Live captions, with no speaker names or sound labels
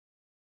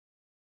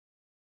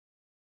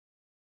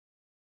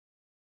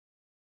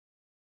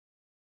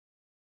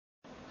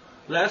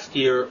Last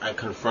year, I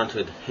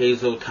confronted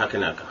Heizo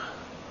Takenaka,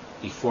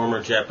 the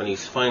former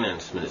Japanese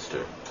finance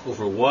minister,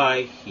 over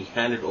why he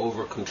handed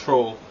over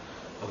control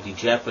of the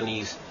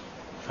Japanese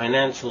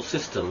financial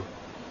system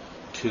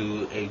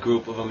to a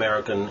group of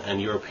American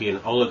and European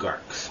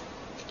oligarchs.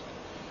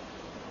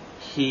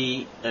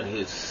 He and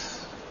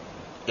his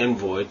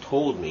envoy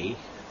told me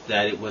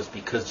that it was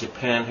because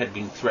Japan had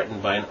been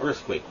threatened by an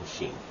earthquake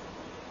machine.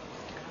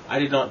 I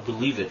did not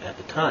believe it at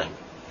the time.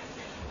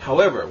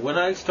 However, when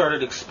I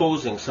started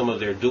exposing some of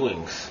their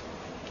doings,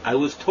 I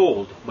was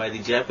told by the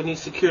Japanese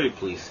security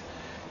police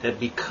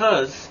that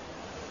because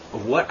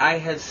of what I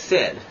had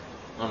said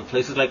on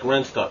places like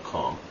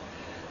rents.com,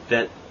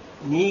 that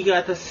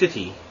Niigata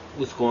City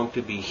was going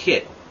to be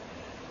hit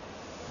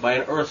by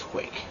an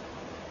earthquake.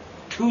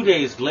 2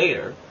 days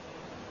later,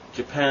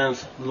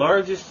 Japan's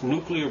largest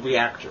nuclear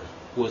reactor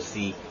was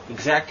the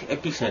exact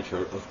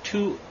epicenter of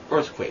 2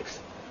 earthquakes,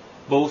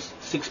 both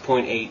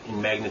 6.8 in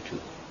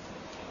magnitude.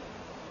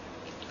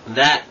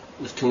 That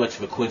was too much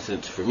of a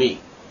coincidence for me.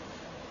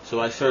 So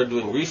I started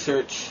doing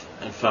research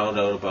and found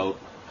out about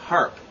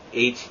HAARP,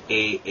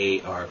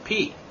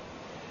 H-A-A-R-P.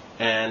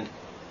 And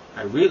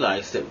I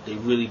realized that they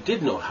really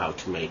did know how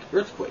to make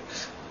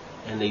earthquakes.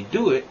 And they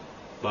do it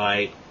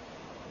by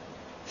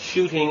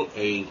shooting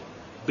a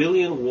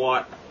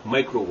billion-watt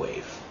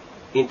microwave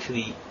into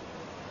the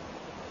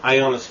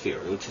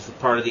ionosphere, which is the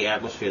part of the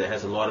atmosphere that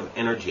has a lot of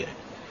energy in it.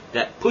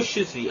 That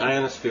pushes the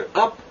ionosphere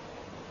up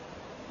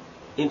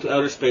into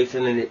outer space,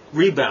 and then it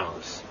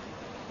rebounds.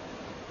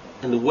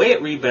 And the way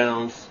it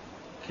rebounds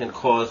can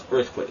cause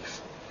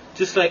earthquakes.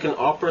 Just like an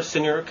opera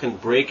singer can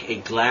break a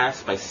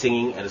glass by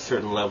singing at a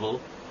certain level,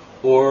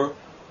 or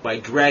by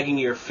dragging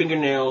your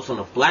fingernails on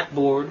a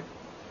blackboard,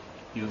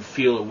 you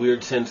feel a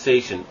weird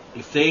sensation.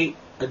 If they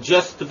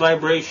adjust the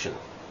vibration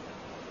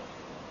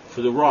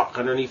for the rock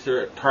underneath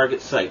their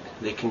target site,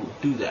 they can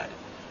do that.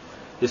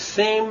 The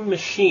same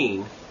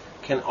machine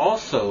can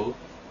also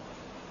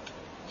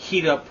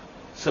heat up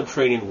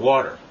subterranean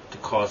water to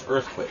cause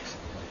earthquakes.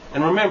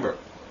 And remember,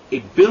 a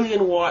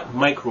billion-watt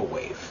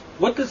microwave.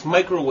 What does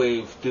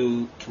microwave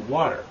do to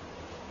water?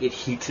 It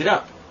heats it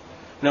up.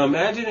 Now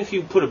imagine if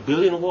you put 1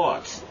 billion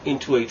watts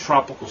into a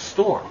tropical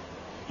storm.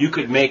 You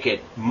could make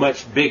it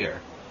much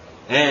bigger,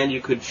 and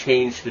you could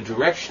change the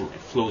direction it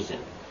flows in.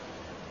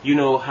 You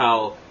know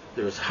how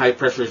there's high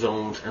pressure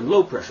zones and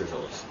low pressure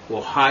zones.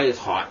 Well, high is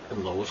hot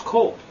and low is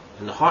cold.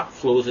 And the hot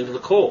flows into the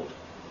cold.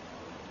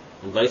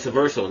 And vice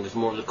versa, and there's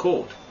more of the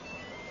cold.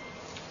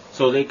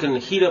 So they can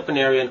heat up an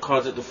area and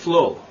cause it to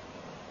flow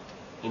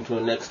into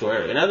a next door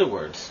area. In other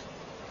words,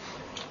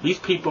 these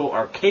people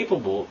are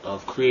capable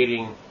of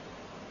creating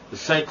the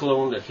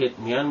cyclone that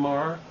hit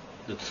Myanmar,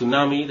 the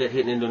tsunami that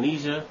hit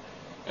Indonesia,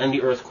 and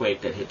the earthquake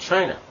that hit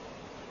China.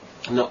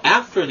 Now,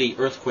 after the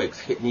earthquakes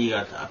hit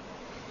Niigata,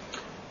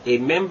 a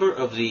member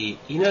of the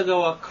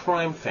Inagawa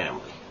crime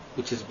family,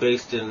 which is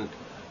based in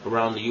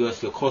around the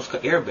U.S.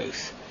 Yokosuka Air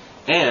Base,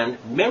 and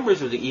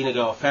members of the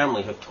Inagawa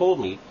family have told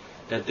me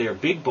that their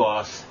big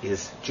boss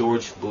is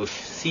George Bush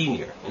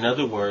Sr. In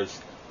other words,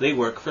 they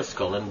work for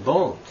Skull and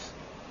Bones.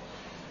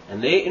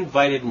 And they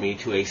invited me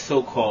to a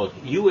so-called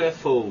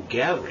UFO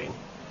gathering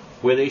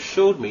where they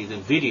showed me the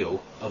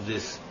video of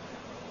this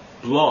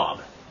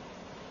blob.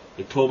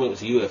 They told me it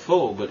was a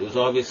UFO, but it was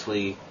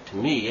obviously, to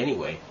me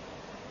anyway,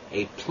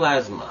 a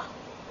plasma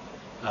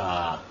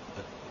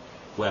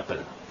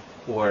weapon,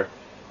 or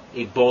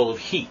a ball of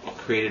heat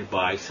created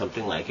by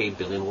something like a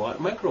billion-watt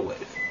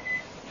microwave.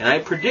 And I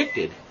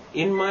predicted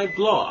in my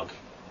blog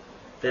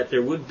that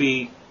there would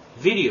be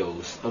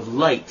videos of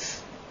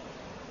lights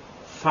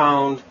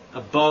found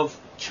above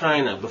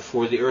China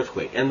before the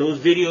earthquake. And those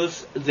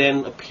videos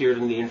then appeared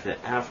on the internet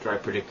after I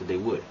predicted they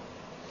would.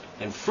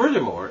 And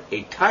furthermore,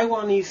 a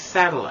Taiwanese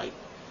satellite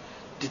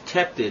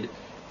detected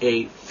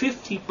a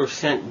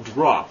 50%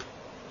 drop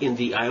in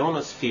the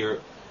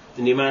ionosphere,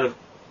 in the amount of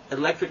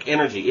electric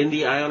energy in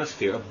the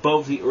ionosphere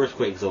above the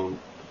earthquake zone.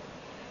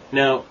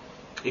 Now,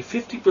 a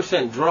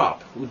 50%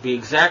 drop would be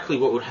exactly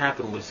what would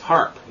happen with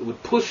HAARP. It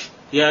would push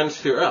the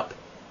ionosphere up,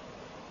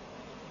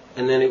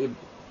 and then it would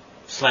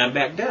slam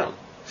back down.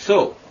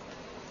 So,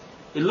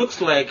 it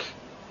looks like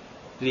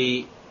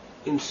the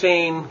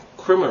insane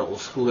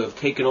criminals who have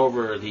taken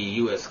over the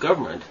U.S.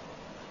 government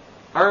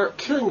are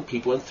killing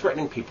people and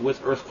threatening people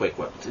with earthquake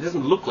weapons. It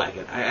doesn't look like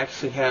it. I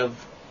actually have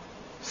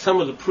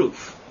some of the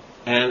proof.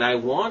 And I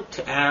want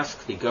to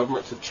ask the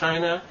governments of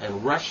China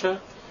and Russia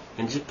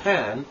and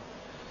Japan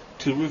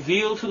to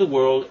reveal to the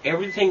world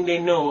everything they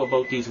know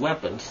about these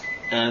weapons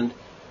and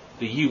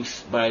the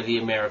use by the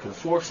American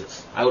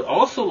forces. I would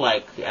also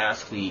like to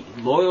ask the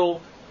loyal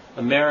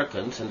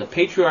Americans and the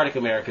patriotic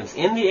Americans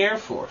in the Air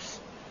Force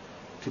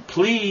to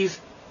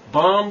please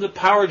bomb the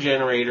power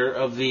generator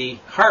of the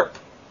HAARP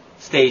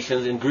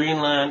stations in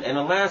Greenland and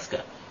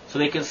Alaska so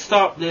they can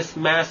stop this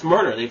mass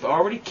murder. They've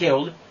already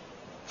killed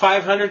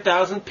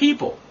 500,000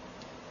 people.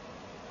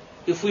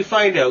 If we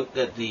find out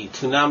that the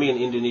tsunami in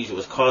Indonesia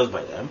was caused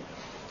by them,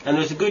 and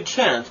there's a good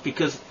chance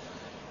because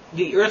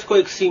the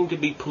earthquakes seem to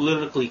be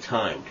politically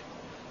timed.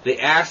 They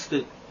asked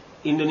the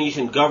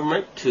Indonesian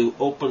government to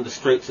open the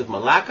Straits of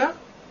Malacca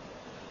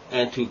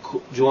and to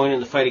join in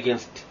the fight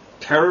against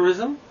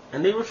terrorism,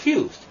 and they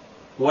refused.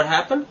 What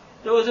happened?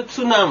 There was a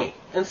tsunami,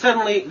 and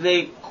suddenly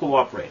they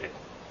cooperated.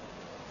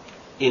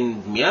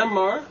 In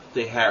Myanmar,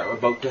 they were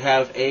about to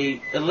have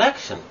an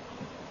election,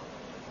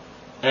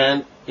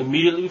 and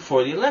immediately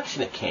before the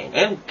election it came.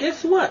 And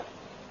guess what?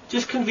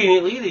 Just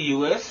conveniently, the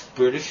U.S.,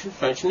 British, and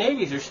French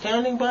navies are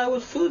standing by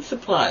with food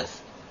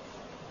supplies.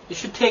 It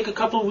should take a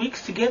couple of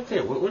weeks to get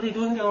there. What were they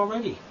doing there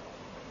already?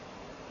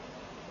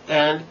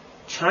 And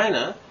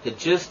China had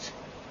just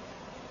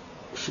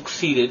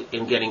succeeded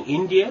in getting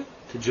India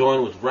to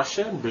join with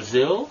Russia and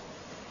Brazil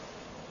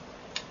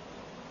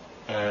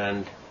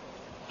and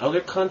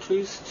other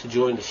countries to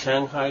join the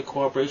Shanghai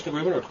Cooperation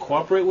Agreement or to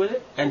cooperate with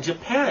it. And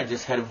Japan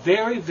just had a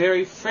very,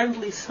 very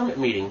friendly summit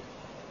meeting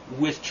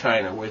with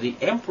China where the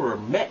emperor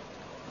met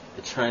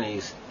the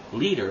Chinese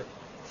leader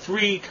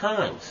 3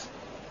 times.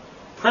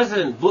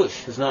 President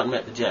Bush has not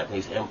met the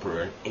Japanese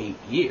emperor in 8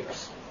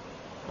 years.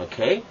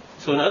 Okay?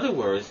 So in other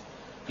words,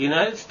 the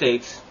United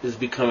States is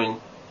becoming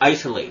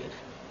isolated.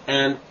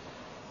 And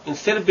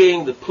instead of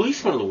being the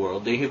policeman of the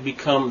world, they have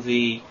become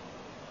the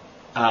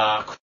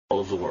criminal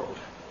of the world,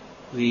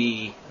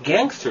 the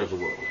gangster of the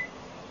world,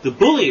 the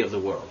bully of the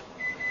world.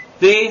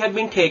 They have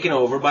been taken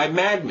over by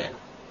madmen.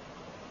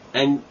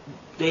 And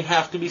they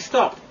have to be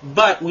stopped.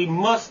 But we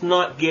must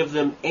not give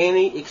them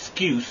any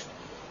excuse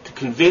to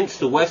convince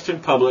the Western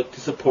public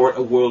to support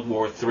a World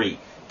War III.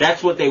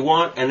 That's what they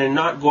want, and they're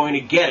not going to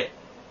get it.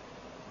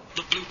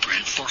 The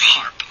blueprint for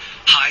HAARP,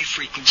 High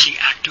Frequency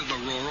Active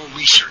Auroral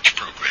Research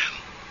Program.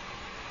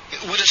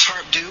 What does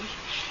HAARP do?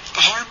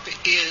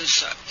 HAARP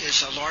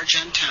is a large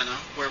antenna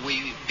where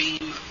we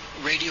beam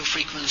radio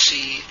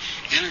frequency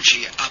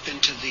energy up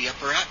into the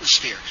upper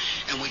atmosphere,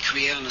 and we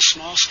create on a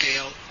small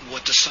scale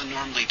what the sun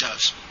normally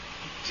does.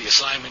 The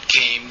assignment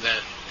came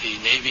that the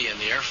Navy and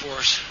the Air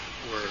Force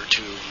were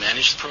to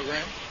manage the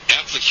program.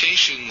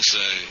 Applications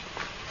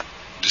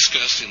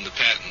discussed in the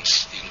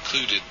patents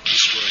included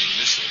destroying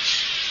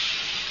missiles.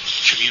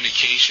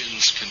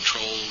 Communications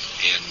control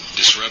and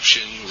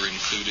disruption were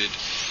included.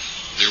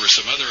 There were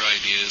some other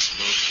ideas,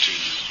 both to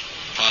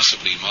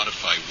possibly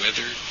modify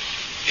weather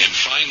and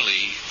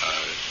finally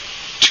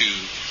to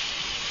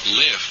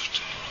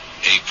lift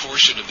a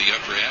portion of the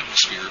upper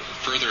atmosphere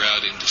further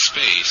out into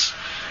space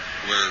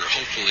where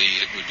hopefully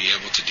it would be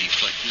able to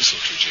deflect missile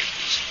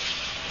trajectories.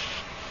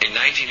 In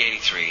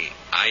 1983,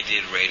 I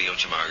did radio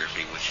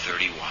tomography with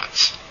 30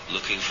 watts,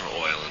 looking for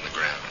oil in the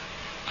ground.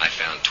 I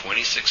found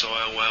 26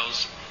 oil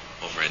wells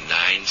over a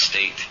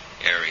 9-state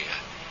area,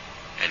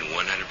 and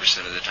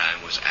 100% of the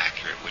time was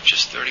accurate with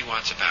just 30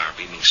 watts of power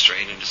beaming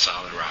straight into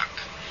solid rock.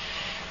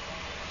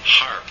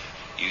 HAARP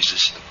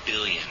uses 1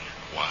 billion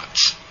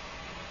watts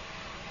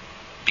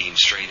beamed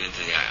straight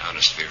into the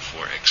ionosphere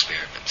for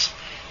experiments.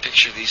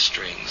 Picture these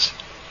strings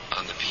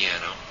on the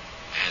piano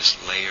as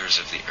layers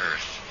of the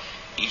earth.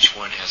 Each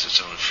one has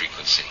its own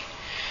frequency.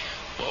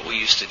 What we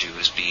used to do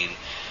is beam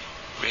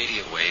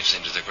radio waves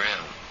into the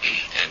ground,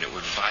 and it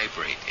would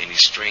vibrate any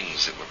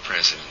strings that were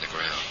present in the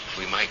ground.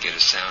 We might get a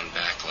sound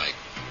back like,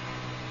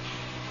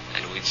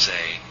 and we'd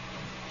say,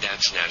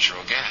 that's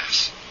natural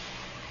gas.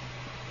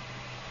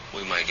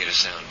 We might get a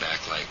sound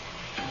back like,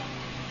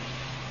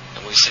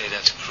 and we say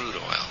that's crude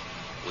oil.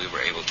 We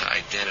were able to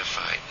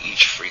identify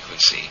each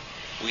frequency.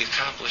 We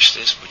accomplished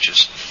this with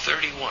just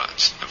 30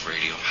 watts of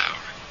radio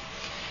power.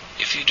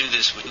 If you do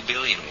this with 1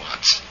 billion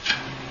watts,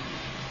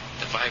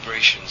 the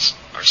vibrations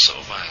are so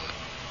violent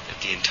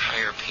that the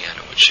entire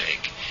piano would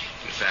shake.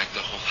 In fact, the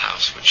whole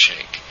house would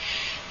shake.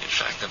 In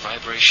fact, the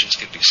vibrations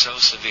could be so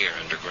severe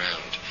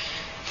underground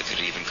that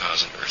could even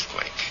cause an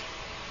earthquake.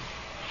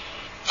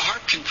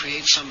 HAARP can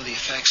create some of the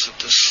effects that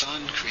the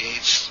sun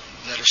creates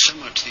that are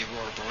similar to the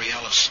aurora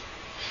borealis.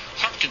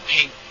 HAARP can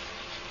paint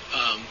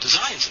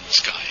designs in the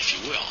sky, if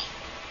you will.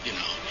 You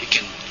know, it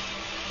can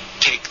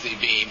take the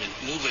beam and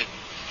move it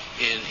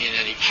in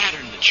any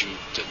pattern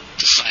that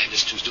the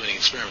scientist who's doing an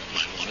experiment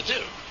might want to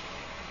do.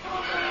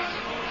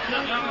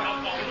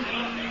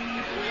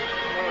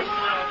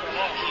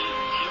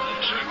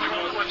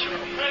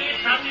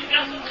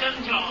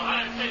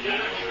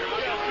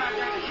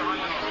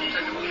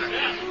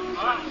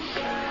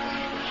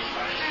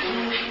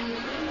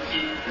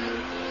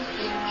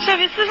设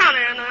备思想的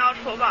人能要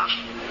出吧？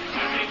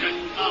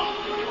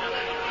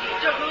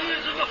这可能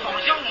是个方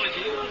向问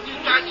题，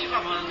大家其他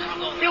方向看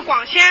不到。有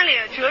光线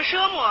的折射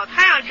嘛，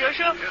太阳折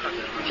射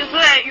就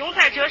是用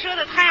在折射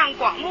的太阳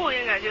光幕，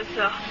应该就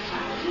是。